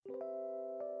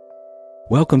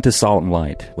Welcome to Salt and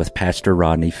Light with Pastor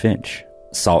Rodney Finch.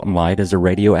 Salt and Light is a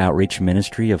radio outreach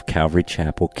ministry of Calvary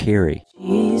Chapel, Cary.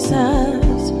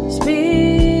 Jesus,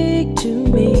 speak to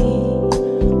me.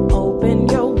 Open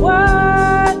your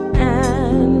word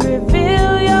and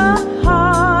reveal your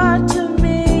heart to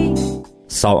me.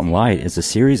 Salt and Light is a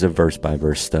series of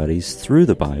verse-by-verse studies through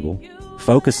the Bible,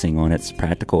 focusing on its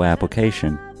practical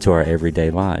application to our everyday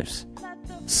lives.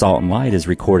 Salt and Light is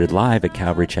recorded live at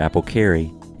Calvary Chapel, Cary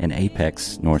in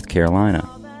Apex, North Carolina.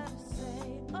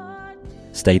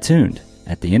 Stay tuned.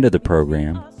 At the end of the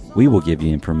program, we will give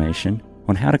you information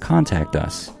on how to contact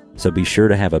us, so be sure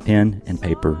to have a pen and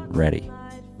paper ready.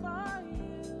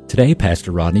 Today,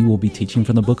 Pastor Rodney will be teaching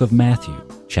from the book of Matthew,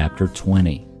 chapter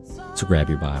 20. So grab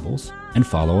your Bibles and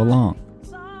follow along.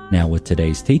 Now with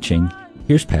today's teaching,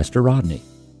 here's Pastor Rodney.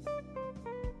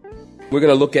 We're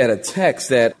going to look at a text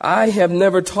that I have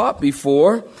never taught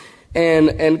before,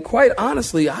 and quite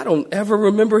honestly, I don't ever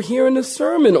remember hearing a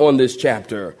sermon on this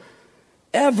chapter.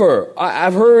 Ever.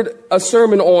 I've heard a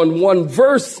sermon on one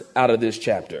verse out of this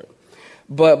chapter,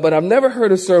 but I've never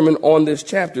heard a sermon on this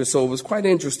chapter, so it was quite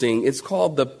interesting. It's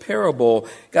called the parable.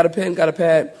 Got a pen, got a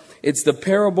pad? It's the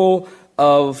parable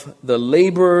of the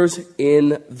laborers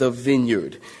in the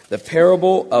vineyard. The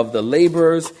parable of the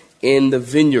laborers in the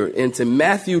vineyard. It's in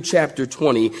Matthew chapter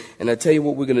 20. And I tell you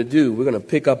what we're going to do. We're going to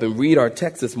pick up and read our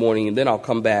text this morning, and then I'll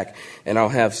come back and I'll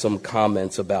have some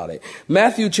comments about it.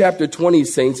 Matthew chapter 20,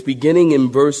 saints, beginning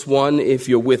in verse 1. If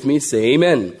you're with me, say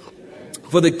amen.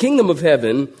 For the kingdom of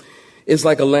heaven is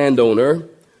like a landowner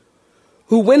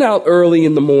who went out early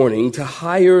in the morning to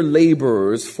hire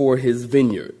laborers for his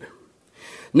vineyard.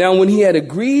 Now, when he had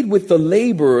agreed with the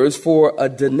laborers for a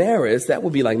denarius, that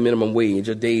would be like minimum wage,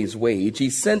 a day's wage, he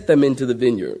sent them into the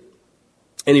vineyard.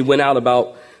 And he went out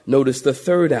about, notice, the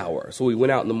third hour. So he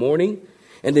went out in the morning,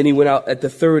 and then he went out at the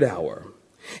third hour.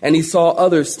 And he saw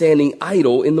others standing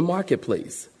idle in the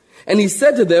marketplace. And he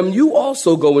said to them, "You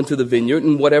also go into the vineyard,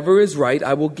 and whatever is right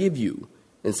I will give you."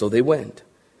 And so they went.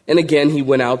 And again he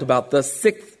went out about the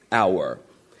 6th hour,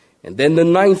 and then the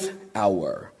 9th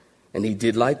hour, and he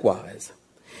did likewise.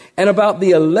 And about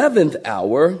the 11th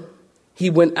hour, he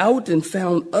went out and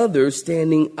found others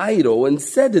standing idle and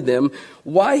said to them,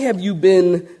 "Why have you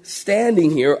been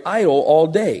standing here idle all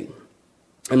day?"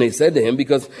 And they said to him,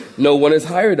 "Because no one has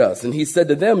hired us." And he said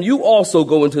to them, "You also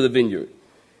go into the vineyard,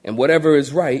 and whatever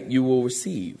is right you will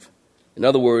receive." In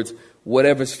other words,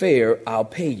 whatever's fair, I'll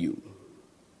pay you.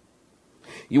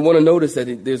 You want to notice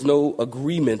that there's no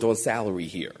agreement on salary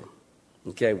here.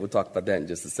 Okay, we'll talk about that in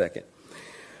just a second.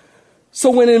 So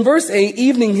when in verse 8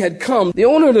 evening had come, the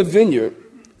owner of the vineyard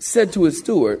said to his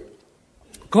steward,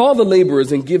 "Call the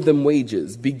laborers and give them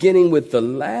wages, beginning with the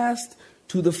last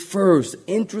to the first."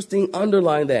 Interesting,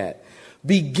 underline that.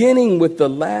 Beginning with the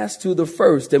last to the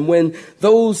first. And when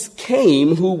those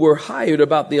came who were hired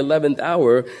about the 11th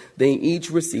hour, they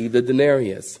each received a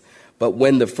denarius. But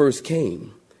when the first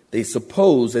came, they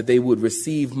supposed that they would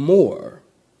receive more.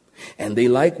 And they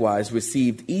likewise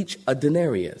received each a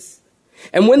denarius.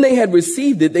 And when they had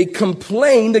received it, they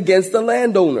complained against the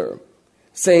landowner,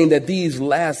 saying that these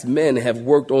last men have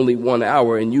worked only 1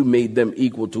 hour, and you made them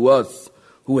equal to us,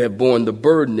 who have borne the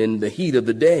burden in the heat of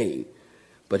the day.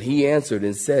 But he answered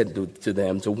and said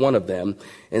to one of them,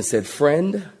 and said,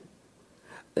 "Friend,"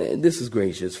 this is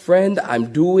gracious, "friend,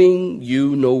 I'm doing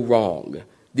you no wrong.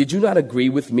 Did you not agree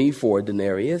with me for a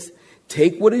denarius?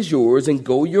 Take what is yours and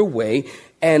go your way.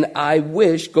 And I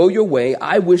wish to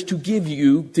give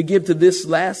to this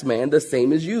last man the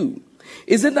same as you.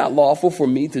 Is it not lawful for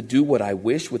me to do what I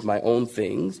wish with my own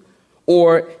things?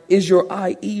 Or is your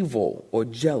eye evil or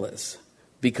jealous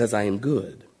because I am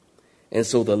good? And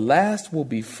so the last will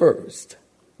be first."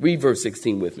 Read verse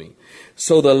 16 with me.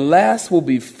 "So the last will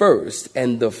be first,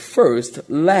 and the first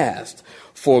last.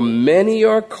 For many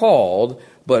are called,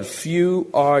 but few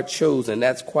are chosen."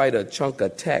 That's quite a chunk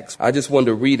of text. I just wanted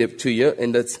to read it to you,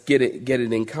 and let's get it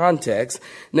in context.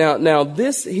 Now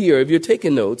this here, if you're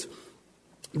taking notes,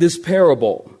 this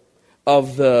parable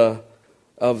of the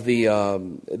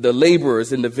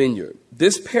laborers in the vineyard,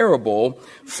 this parable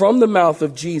from the mouth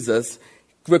of Jesus,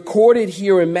 recorded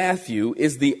here in Matthew,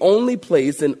 is the only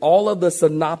place in all of the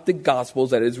synoptic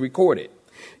gospels that is recorded.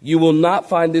 You will not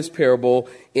find this parable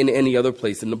in any other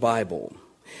place in the Bible.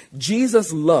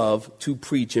 Jesus loved to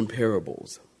preach in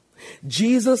parables.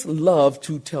 Jesus loved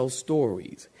to tell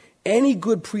stories. Any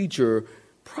good preacher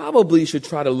probably should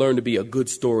try to learn to be a good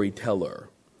storyteller,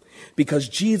 because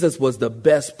Jesus was the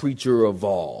best preacher of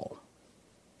all.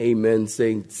 Amen,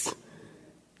 saints.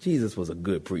 Jesus was a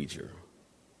good preacher.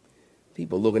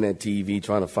 People looking at TV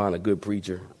trying to find a good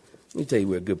preacher. Let me tell you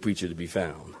where a good preacher to be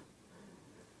found.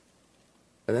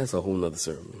 And that's a whole nother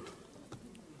sermon.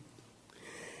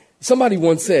 Somebody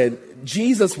once said,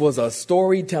 Jesus was a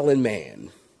storytelling man.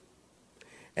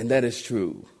 And that is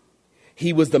true.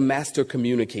 He was the master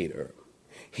communicator.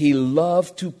 He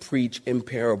loved to preach in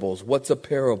parables. What's a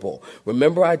parable?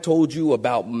 Remember I told you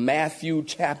about Matthew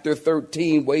chapter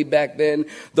 13 way back then?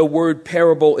 The word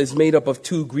parable is made up of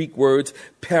two Greek words,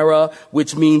 para,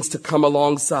 which means to come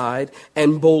alongside,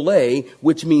 and bole,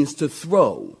 which means to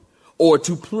throw or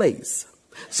to place.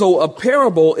 So a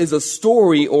parable is a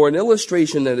story or an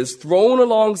illustration that is thrown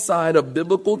alongside a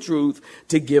biblical truth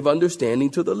to give understanding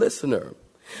to the listener.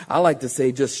 I like to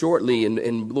say just shortly in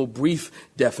a little brief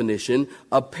definition,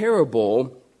 a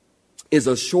parable is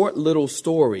a short little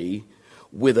story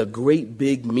with a great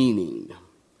big meaning,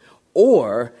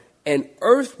 or an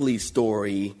earthly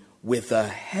story with a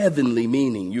heavenly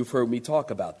meaning. You've heard me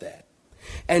talk about that.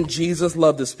 And Jesus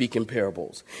loved to speak in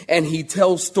parables, and he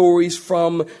tells stories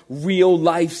from real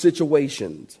life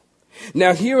situations.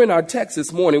 Now, here in our text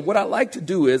this morning, what I like to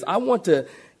do is I want to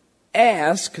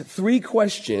ask 3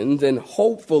 questions and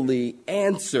hopefully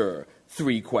answer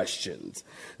 3 questions.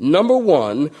 Number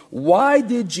 1, why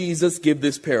did Jesus give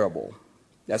this parable?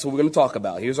 That's what we're going to talk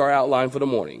about. Here's our outline for the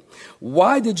morning.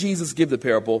 Why did Jesus give the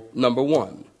parable? Number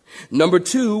 1. Number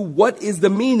 2, what is the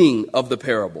meaning of the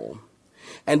parable?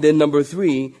 And then number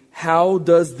 3, how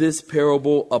does this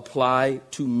parable apply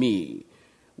to me?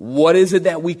 What is it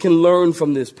that we can learn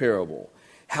from this parable?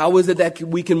 How is it that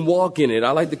we can walk in it?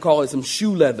 I like to call it some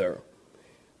shoe leather.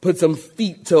 Put some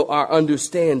feet to our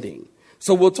understanding.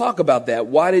 So we'll talk about that.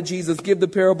 Why did Jesus give the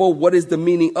parable? What is the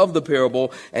meaning of the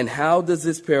parable? And how does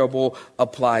this parable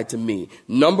apply to me?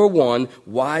 Number 1,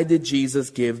 why did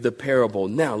Jesus give the parable?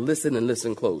 Now listen and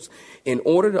listen close. In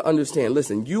order to understand,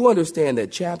 listen, you understand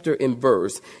that chapter and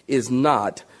verse is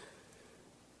not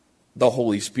the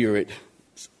Holy Spirit's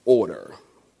order.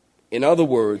 In other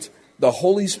words, the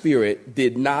Holy Spirit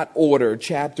did not order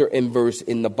chapter and verse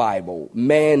in the Bible.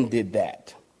 Man did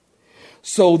that.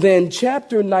 So then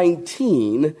chapter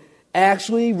 19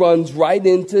 actually runs right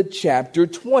into chapter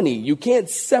 20. You can't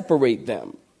separate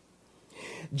them.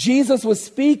 Jesus was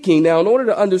speaking. Now, in order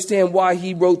to understand why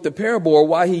he wrote the parable or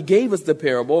why he gave us the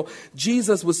parable,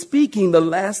 Jesus was speaking the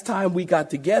last time we got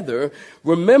together.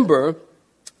 Remember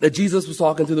that Jesus was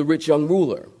talking to the rich young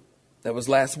ruler. That was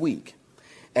last week.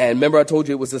 And remember, I told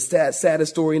you it was the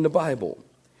saddest story in the Bible.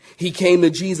 He came to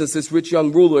Jesus, this rich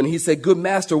young ruler, and he said, "Good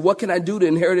master, what can I do to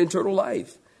inherit eternal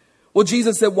life?" Well,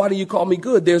 Jesus said, "Why do you call me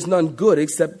good? There's none good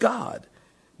except God.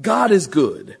 God is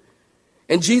good."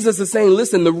 And Jesus is saying,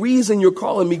 listen, the reason you're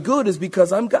calling me good is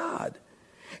because I'm God.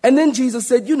 And then Jesus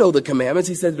said, "You know the commandments."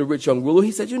 He said to the rich young ruler,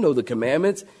 he said, "You know the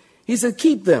commandments." He said,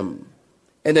 "Keep them."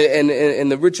 And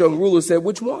the rich young ruler said,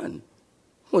 "Which one?"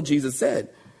 Well, Jesus said,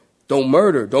 "Don't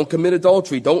murder, don't commit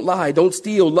adultery, don't lie, don't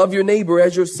steal, love your neighbor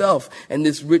as yourself." And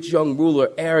this rich young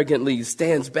ruler arrogantly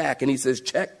stands back and he says,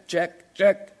 "Check, check,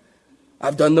 check.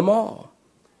 I've done them all."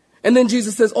 And then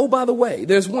Jesus says, "Oh, by the way,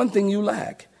 there's one thing you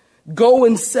lack. Go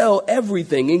and sell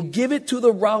everything and give it to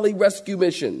the Raleigh Rescue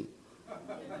Mission."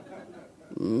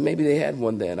 Maybe they had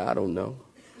one then, I don't know.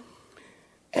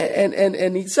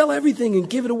 And he sell everything and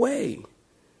give it away.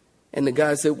 And the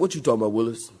guy said, "What you talking about,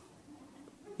 Willis?"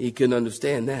 He couldn't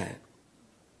understand that.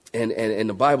 And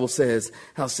the Bible says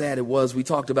how sad it was. We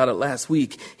talked about it last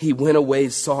week. He went away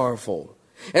sorrowful.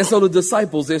 And so the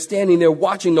disciples, they're standing there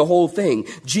watching the whole thing.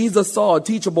 Jesus saw a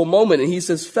teachable moment and he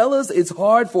says, "Fellas, it's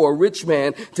hard for a rich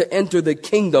man to enter the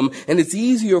kingdom, and it's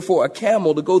easier for a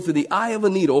camel to go through the eye of a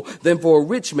needle than for a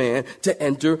rich man to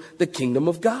enter the kingdom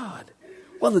of God."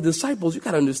 Well, the disciples, you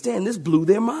got to understand, this blew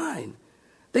their mind.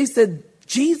 They said,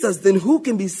 "Jesus, then who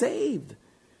can be saved?"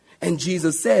 And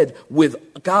Jesus said, "With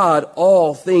God,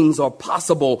 all things are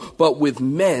possible, but with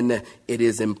men, it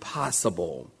is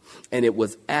impossible." And it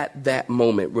was at that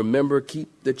moment, remember, keep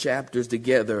the chapters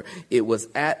together. It was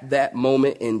at that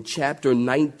moment in chapter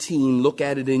 19, look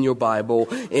at it in your Bible,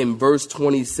 in verse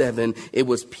 27, it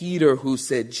was Peter who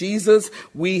said, "Jesus,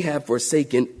 we have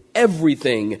forsaken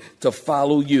everything to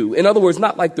follow you." In other words,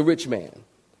 not like the rich man.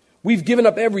 We've given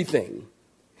up everything.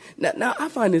 Now I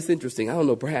find this interesting. I don't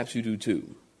know, perhaps you do too.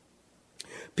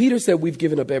 Peter said, "We've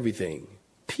given up everything."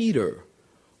 Peter,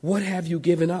 what have you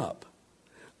given up?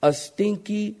 A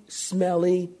stinky,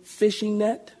 smelly fishing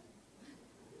net?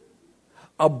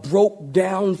 A broke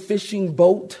down fishing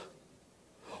boat?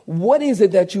 What is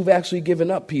it that you've actually given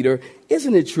up, Peter?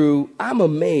 Isn't it true? I'm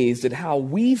amazed at how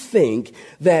we think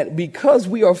that because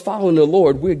we are following the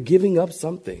Lord, we're giving up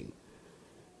something.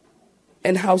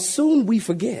 And how soon we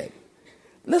forget.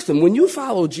 Listen, when you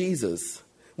follow Jesus,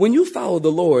 when you follow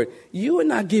the Lord, you are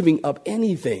not giving up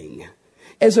anything.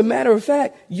 As a matter of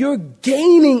fact, you're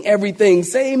gaining everything.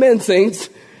 Say amen, saints.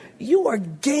 You are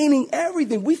gaining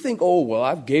everything. We think, oh, well,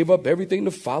 I gave up everything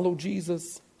to follow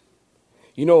Jesus.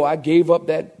 You know, I gave up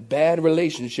that bad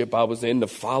relationship I was in to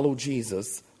follow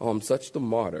Jesus. Oh, I'm such the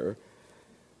martyr.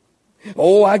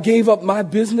 Oh, I gave up my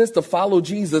business to follow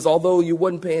Jesus, although you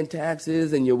wasn't paying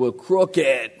taxes and you were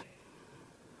crooked.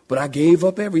 But I gave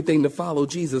up everything to follow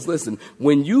Jesus. Listen,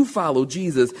 when you follow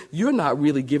Jesus, you're not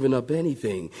really giving up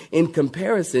anything. In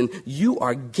comparison, you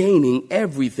are gaining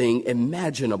everything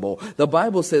imaginable. The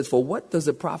Bible says, for what does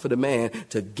it profit a man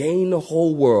to gain the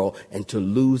whole world and to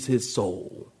lose his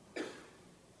soul?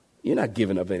 You're not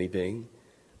giving up anything.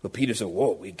 But Peter said,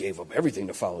 whoa, we gave up everything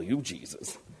to follow you,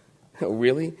 Jesus. Oh,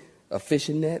 really? A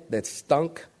fishing net that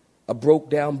stunk? A broke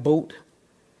down boat?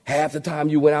 Half the time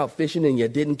you went out fishing and you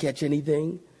didn't catch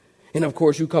anything? And of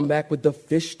course, you come back with the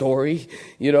fish story,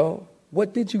 you know.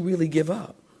 What did you really give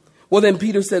up? Well, then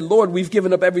Peter said, Lord, we've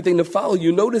given up everything to follow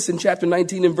you. Notice in chapter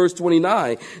 19 and verse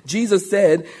 29, Jesus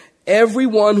said,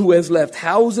 everyone who has left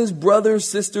houses, brothers,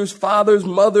 sisters, fathers,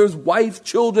 mothers, wife,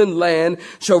 children, land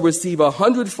shall receive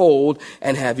 100-fold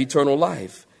and have eternal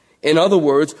life. In other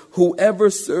words, whoever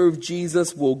serves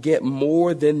Jesus will get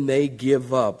more than they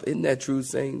give up. Isn't that true,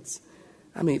 saints?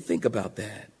 I mean, think about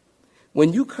that.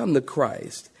 When you come to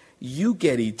Christ, you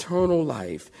get eternal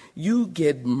life. You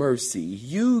get mercy.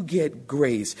 You get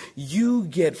grace. You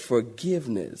get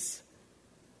forgiveness.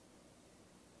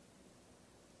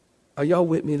 Are y'all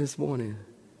with me this morning?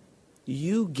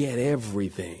 You get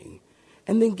everything.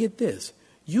 And then get this.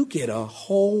 You get a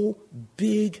whole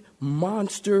big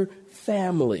monster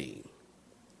family.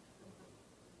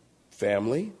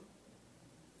 Family?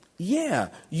 Yeah,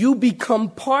 you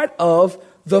become part of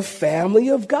the family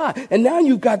of God. And now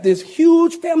you've got this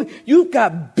huge family. You've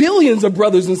got billions of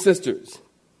brothers and sisters.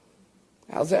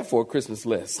 How's that for a Christmas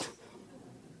list?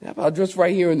 How about just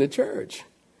right here in the church?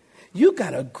 You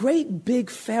got a great big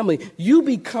family. You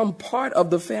become part of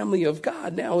the family of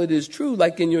God. Now it is true,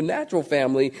 like in your natural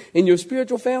family, in your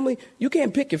spiritual family, you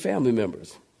can't pick your family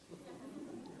members.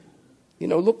 You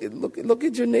know, look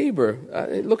at your neighbor.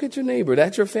 Look at your neighbor.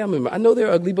 That's your family member. I know they're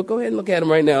ugly, but go ahead and look at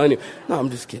them right now. Anyway, no, I'm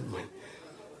just kidding.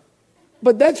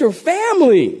 But that's your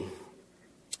family.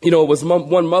 You know, it was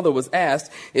one mother was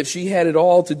asked if she had it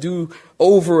all to do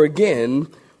over again,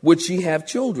 would she have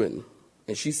children?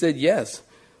 And she said yes,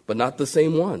 but not the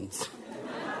same ones.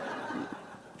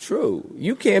 True.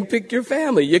 You can't pick your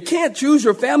family. You can't choose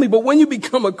your family. But when you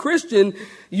become a Christian,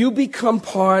 you become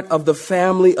part of the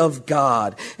family of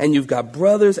God. And you've got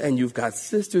brothers and you've got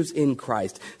sisters in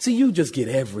Christ. See, you just get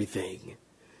everything.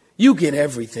 You get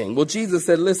everything. Well, Jesus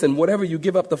said, listen, whatever you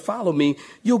give up to follow me,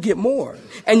 you'll get more.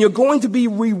 And you're going to be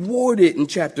rewarded in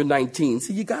chapter 19.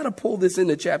 See, you got to pull this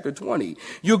into chapter 20.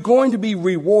 You're going to be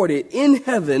rewarded in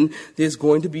heaven. There's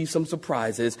going to be some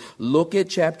surprises. Look at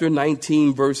chapter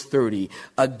 19, verse 30.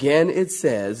 Again, it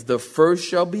says, the first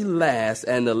shall be last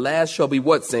and the last shall be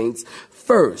what, saints?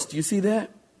 First. You see that?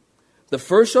 The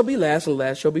first shall be last and the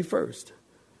last shall be first.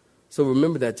 So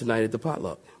remember that tonight at the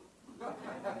potluck.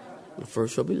 The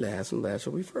first shall be last and last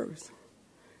shall be first.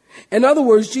 In other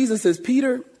words, Jesus says,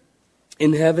 Peter,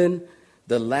 in heaven,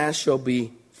 the last shall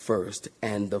be first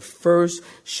and the first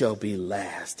shall be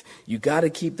last. You got to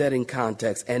keep that in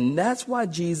context. And that's why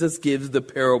Jesus gives the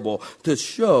parable, to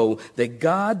show that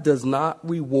God does not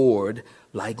reward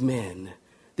like men.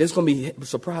 There's going to be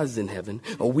surprises in heaven.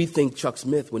 Or we think Chuck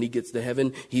Smith, when he gets to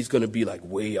heaven, he's going to be like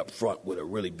way up front with a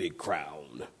really big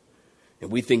crown. And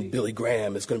we think Billy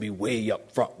Graham is going to be way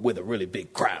up front with a really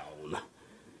big crown.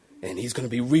 And he's going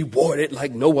to be rewarded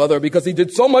like no other because he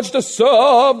did so much to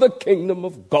serve the kingdom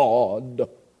of God.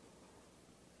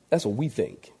 That's what we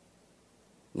think.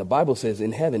 And the Bible says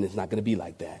in heaven it's not going to be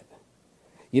like that.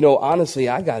 You know, honestly,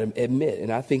 I got to admit,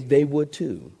 and I think they would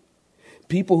too,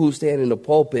 people who stand in the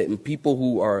pulpit and people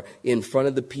who are in front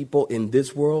of the people in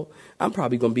this world, I'm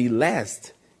probably going to be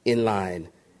last in line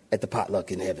at the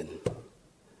potluck in heaven.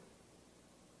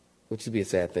 Which would be a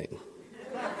sad thing.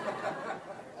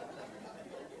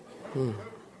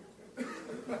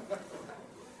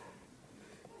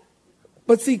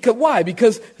 But see, why?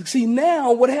 Because, see,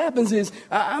 now what happens is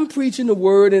I'm preaching the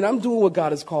word and I'm doing what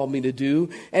God has called me to do.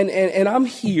 And I'm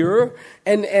here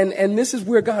and this is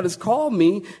where God has called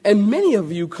me. And many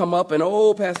of you come up and,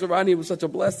 oh, Pastor Rodney, it was such a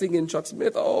blessing. And Chuck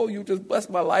Smith, oh, you just blessed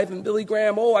my life. And Billy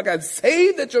Graham, oh, I got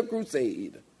saved at your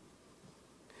crusade.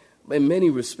 In many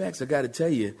respects, I got to tell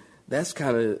you, that's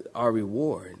kind of our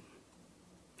reward.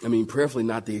 I mean, prayerfully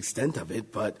not the extent of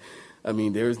it, but I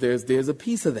mean, there's a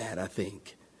piece of that, I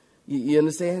think. You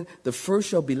understand? The first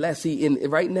shall be last. See,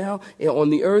 right now on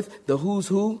the earth, the who's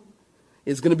who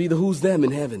is going to be the who's them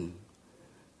in heaven.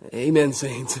 Amen,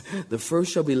 saints. The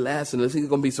first shall be last, and there's going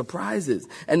to be surprises.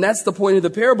 And that's the point of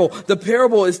the parable. The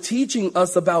parable is teaching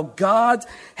us about God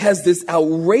has this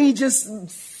outrageous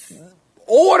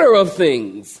order of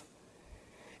things.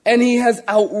 And he has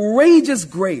outrageous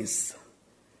grace.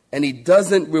 And he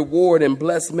doesn't reward and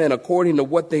bless men according to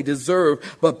what they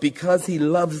deserve, but because he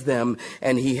loves them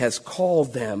and he has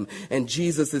called them. And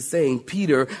Jesus is saying,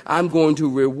 Peter, I'm going to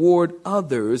reward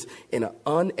others in an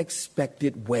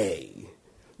unexpected way.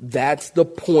 That's the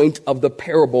point of the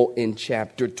parable in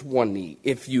chapter 20.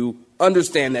 If you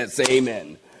understand that, say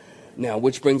amen. Now,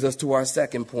 which brings us to our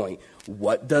second point.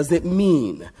 What does it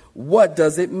mean? What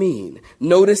does it mean?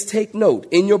 Notice, take note.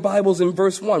 In your Bibles in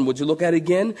verse 1, would you look at it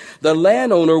again? The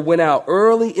landowner went out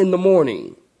early in the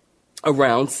morning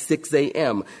around 6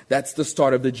 a.m. That's the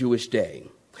start of the Jewish day.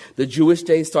 The Jewish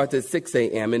day starts at 6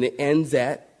 a.m. and it ends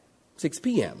at 6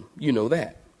 p.m. You know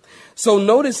that. So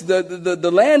notice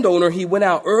the landowner, he went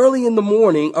out early in the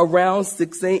morning around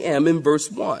 6 a.m. in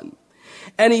verse 1.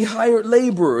 And he hired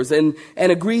laborers and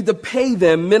agreed to pay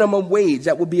them minimum wage.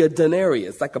 That would be a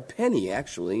denarius, like a penny,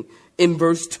 actually, in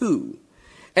verse 2.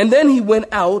 And then he went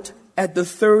out at the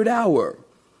third hour,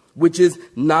 which is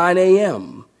 9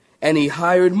 a.m. And he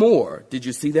hired more. Did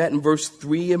you see that in verse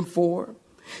 3 and 4?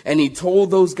 And he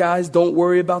told those guys, don't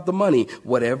worry about the money.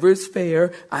 Whatever is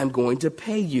fair, I'm going to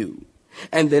pay you.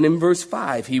 And then in verse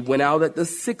 5, he went out at the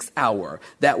 6th hour.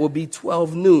 That would be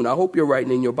 12 noon. I hope you're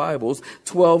writing in your Bibles,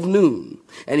 12 noon.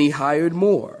 And he hired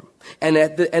more. And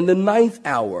at the 9th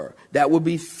hour, that would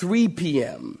be 3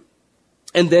 p.m.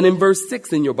 And then in verse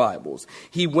 6 in your Bibles,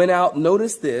 he went out,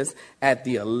 notice this, at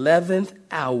the 11th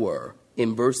hour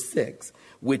in verse 6,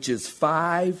 which is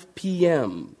 5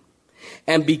 p.m.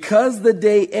 And because the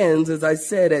day ends, as I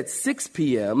said, at 6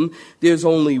 p.m., there's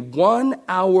only 1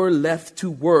 hour left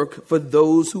to work for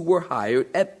those who were hired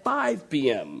at 5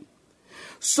 p.m.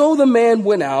 So the man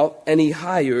went out and he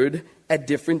hired at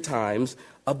different times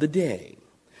of the day.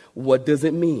 What does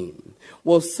it mean?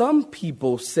 Well, some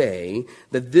people say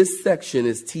that this section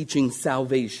is teaching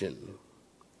salvation,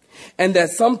 and that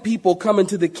some people come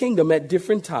into the kingdom at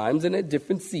different times and at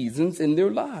different seasons in their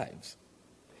lives.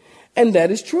 And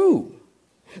that is true.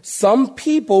 Some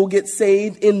people get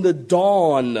saved in the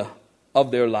dawn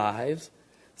of their lives,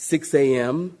 6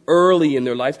 a.m., early in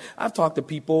their life. I've talked to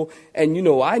people, and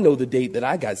I know the date that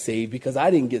I got saved because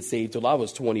I didn't get saved till I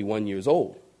was 21 years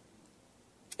old.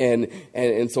 And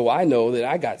so I know that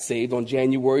I got saved on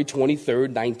January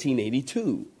 23rd,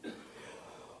 1982.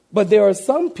 But there are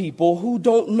some people who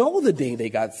don't know the day they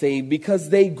got saved because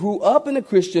they grew up in a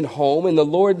Christian home and the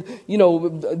Lord,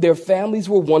 their families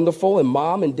were wonderful and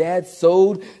mom and dad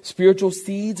sowed spiritual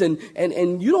seeds and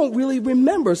you don't really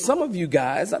remember. Some of you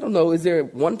guys, I don't know, is there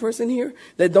one person here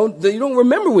that you don't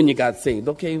remember when you got saved?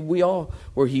 Okay, we all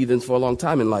were heathens for a long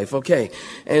time in life. Okay.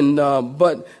 And,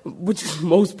 but which is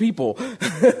most people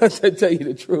to tell you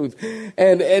the truth.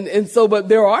 And so, but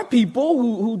there are people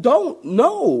who don't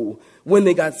know when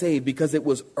they got saved because it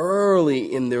was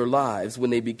early in their lives when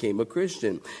they became a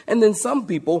Christian. And then some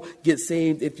people get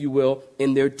saved, if you will,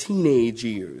 in their teenage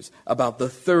years, about the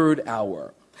 3rd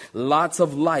hour. Lots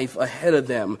of life ahead of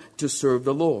them to serve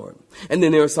the Lord. And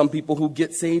then there are some people who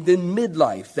get saved in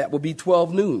midlife. That would be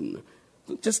 12 noon.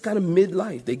 Just kind of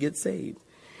midlife, they get saved.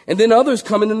 And then others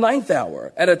come in the 9th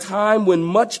hour at a time when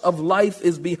much of life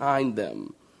is behind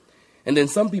them. And then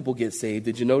some people get saved.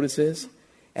 Did you notice this?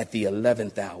 At the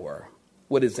 11th hour.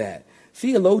 What is that?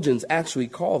 Theologians actually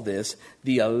call this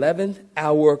the 11th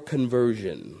hour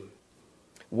conversion.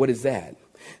 What is that?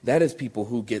 That is people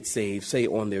who get saved, say,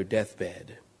 on their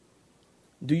deathbed.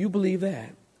 Do you believe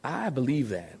that? I believe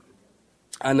that.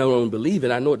 I not only believe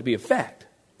it, I know it to be a fact.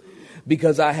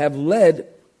 Because I have led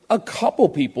a couple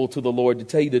people to the Lord, to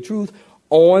tell you the truth,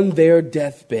 on their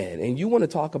deathbed. And you want to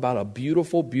talk about a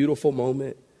beautiful, beautiful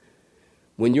moment?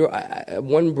 When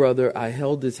one brother, I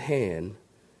held his hand,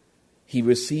 he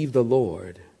received the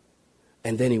Lord,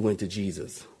 and then he went to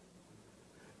Jesus.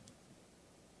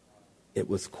 It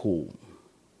was cool.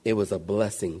 It was a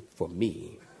blessing for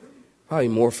me. Probably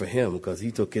more for him because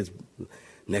he took his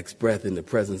next breath in the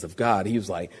presence of God. He was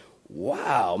like,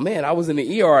 wow, man, I was in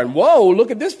the ER and whoa,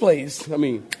 look at this place. I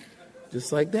mean,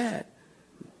 just like that.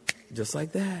 Just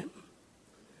like that.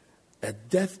 A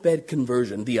deathbed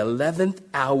conversion, the 11th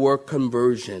hour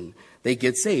conversion. They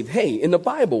get saved. Hey, in the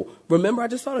Bible, remember, I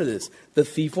just thought of this, the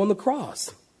thief on the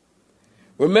cross.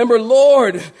 Remember,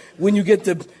 Lord, when you get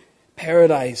to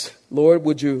paradise, Lord,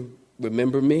 would you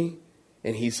remember me?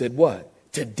 And he said, what?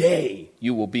 Today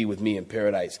you will be with me in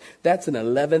paradise. That's an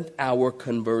 11th hour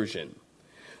conversion.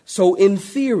 So in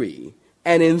theory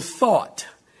and in thought,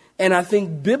 and I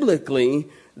think biblically,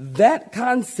 That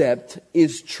concept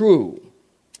is true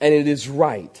and it is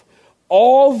right.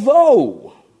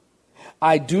 Although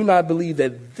I do not believe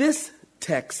that this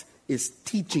text is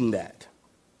teaching that.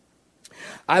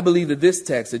 I believe that this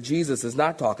text, that Jesus is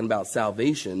not talking about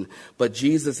salvation, but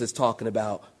Jesus is talking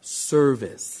about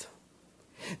service.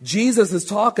 Jesus is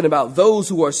talking about those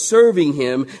who are serving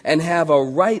him and have a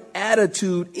right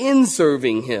attitude in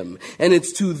serving him. And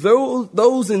it's to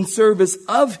those in service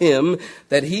of him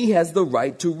that he has the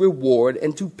right to reward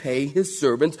and to pay his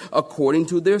servants according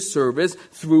to their service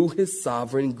through his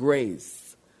sovereign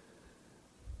grace.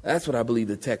 That's what I believe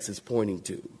the text is pointing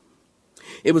to.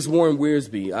 It was Warren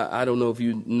Wiersbe. I don't know if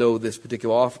you know this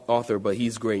particular author, but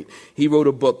he's great. He wrote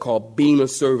a book called Being a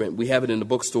Servant. We have it in the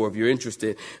bookstore if you're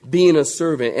interested. Being a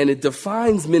servant. And it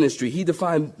defines ministry. He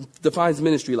defines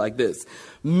ministry like this.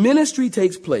 Ministry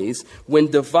takes place when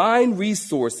divine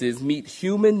resources meet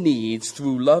human needs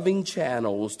through loving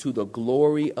channels to the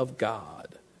glory of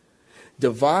God.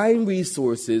 Divine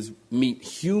resources meet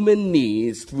human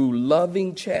needs through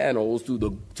loving channels to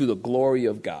the glory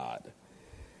of God.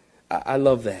 I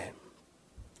love that.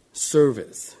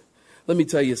 Service. Let me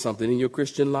tell you something. In your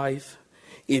Christian life,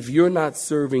 if you're not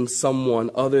serving someone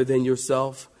other than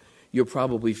yourself, you're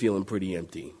probably feeling pretty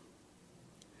empty.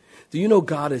 Do you know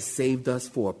God has saved us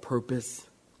for a purpose?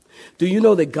 Do you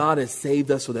know that God has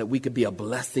saved us so that we could be a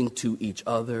blessing to each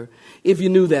other? If you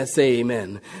knew that, say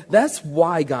amen. That's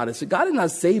why God did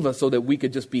not save us so that we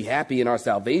could just be happy in our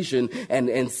salvation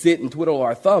and sit and twiddle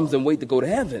our thumbs and wait to go to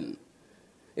heaven.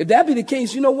 If that be the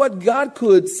case, you know what? God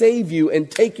could save you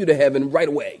and take you to heaven right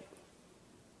away.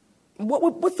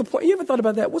 What's the point? You ever thought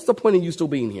about that? What's the point of you still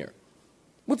being here?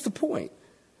 What's the point?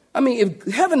 I mean,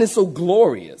 if heaven is so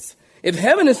glorious, if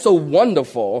heaven is so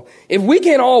wonderful, if we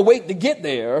can't all wait to get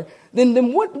there, then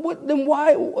why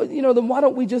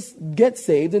don't we just get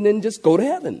saved and then just go to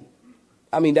heaven?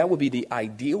 I mean, that would be the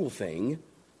ideal thing.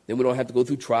 Then we don't have to go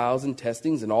through trials and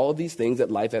testings and all of these things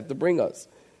that life has to bring us.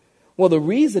 Well, the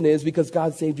reason is because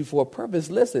God saved you for a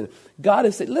purpose. Listen, God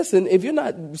has said, listen, if you're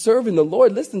not serving the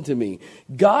Lord, listen to me.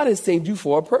 God has saved you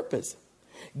for a purpose.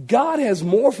 God has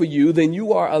more for you than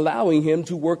you are allowing him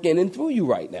to work in and through you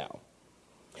right now.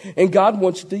 And God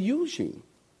wants to use you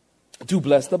to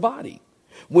bless the body.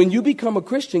 When you become a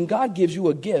Christian, God gives you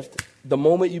a gift the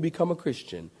moment you become a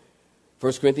Christian.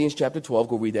 1 Corinthians chapter 12,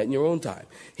 go read that in your own time.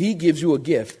 He gives you a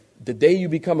gift. The day you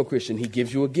become a Christian, he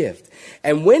gives you a gift.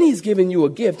 And when he's giving you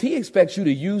a gift, he expects you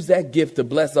to use that gift to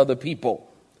bless other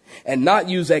people and not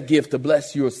use that gift to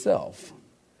bless yourself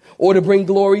or to bring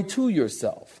glory to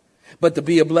yourself, but to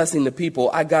be a blessing to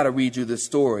people. I got to read you this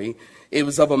story. It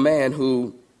was of a man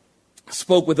who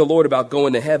spoke with the Lord about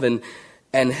going to heaven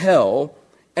and hell.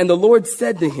 And the Lord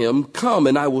said to him, "Come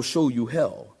and I will show you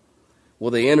hell." Well,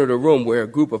 they entered a room where a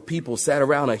group of people sat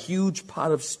around a huge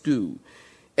pot of stew.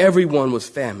 Everyone was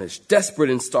famished, desperate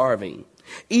and starving.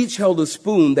 Each held a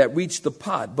spoon that reached the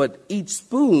pot, but each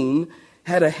spoon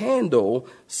had a handle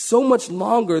so much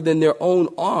longer than their own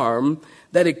arm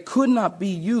that it could not be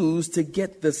used to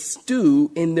get the stew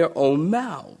in their own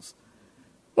mouths.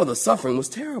 Well, the suffering was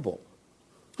terrible.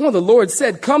 Well, the Lord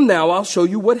said, "Come now, I'll show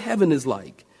you what heaven is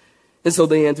like." And so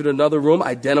they entered another room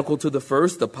identical to the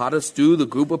first, the pot of stew, the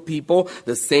group of people,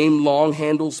 the same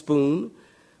long-handled spoon.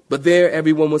 But there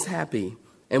everyone was happy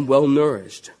and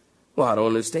well-nourished. "Well, I don't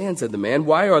understand," said the man.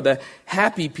 "Why are the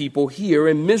happy people here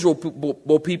and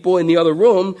miserable people in the other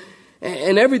room,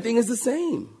 and everything is the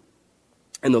same?"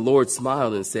 And the Lord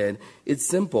smiled and said, "It's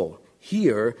simple.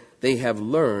 Here they have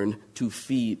learned to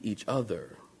feed each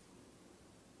other."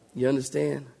 You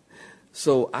understand?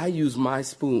 So I use my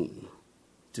spoon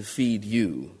to feed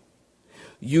you.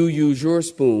 You use your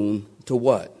spoon to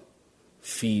what?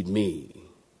 Feed me.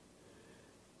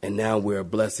 And now we're a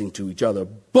blessing to each other.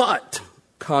 But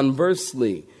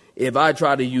conversely, if I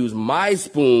try to use my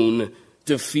spoon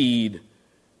to feed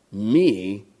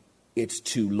me, it's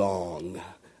too long.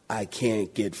 I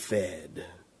can't get fed.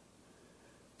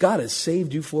 God has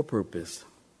saved you for a purpose.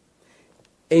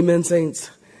 Amen, saints?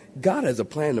 God has a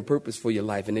plan and a purpose for your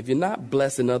life. And if you're not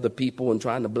blessing other people and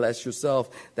trying to bless yourself,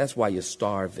 that's why you're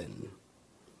starving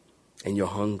and you're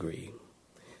hungry.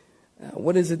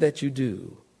 What is it that you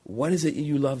do? What is it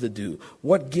you love to do?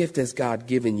 What gift has God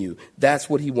given you? That's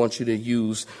what he wants you to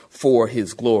use for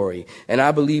his glory. And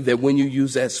I believe that when you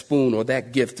use that spoon or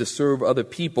that gift to serve other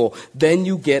people, then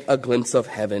you get a glimpse of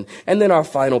heaven. And then our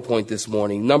final point this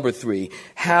morning, number 3,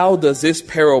 how does this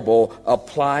parable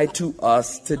apply to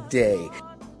us today?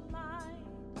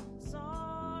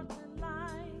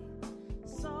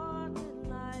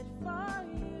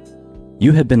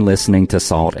 You have been listening to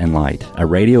Salt and Light, a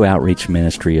radio outreach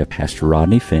ministry of Pastor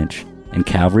Rodney Finch and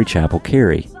Calvary Chapel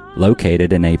Cary,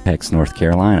 located in Apex, North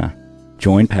Carolina.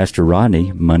 Join Pastor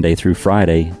Rodney Monday through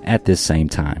Friday at this same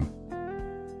time.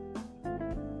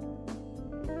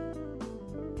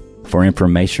 For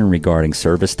information regarding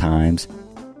service times,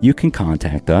 you can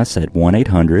contact us at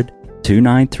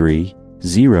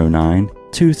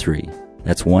 1-800-293-0923.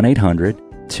 That's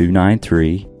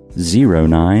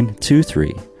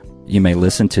 1-800-293-0923. You may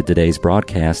listen to today's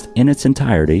broadcast in its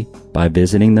entirety by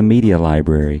visiting the media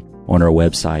library on our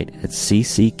website at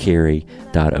cccary.org.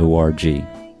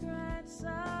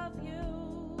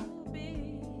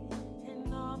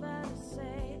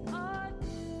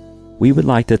 We would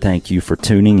like to thank you for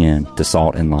tuning in to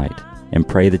Salt and Light and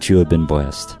pray that you have been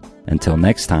blessed. Until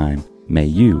next time, may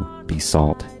you be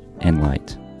salt and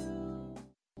light.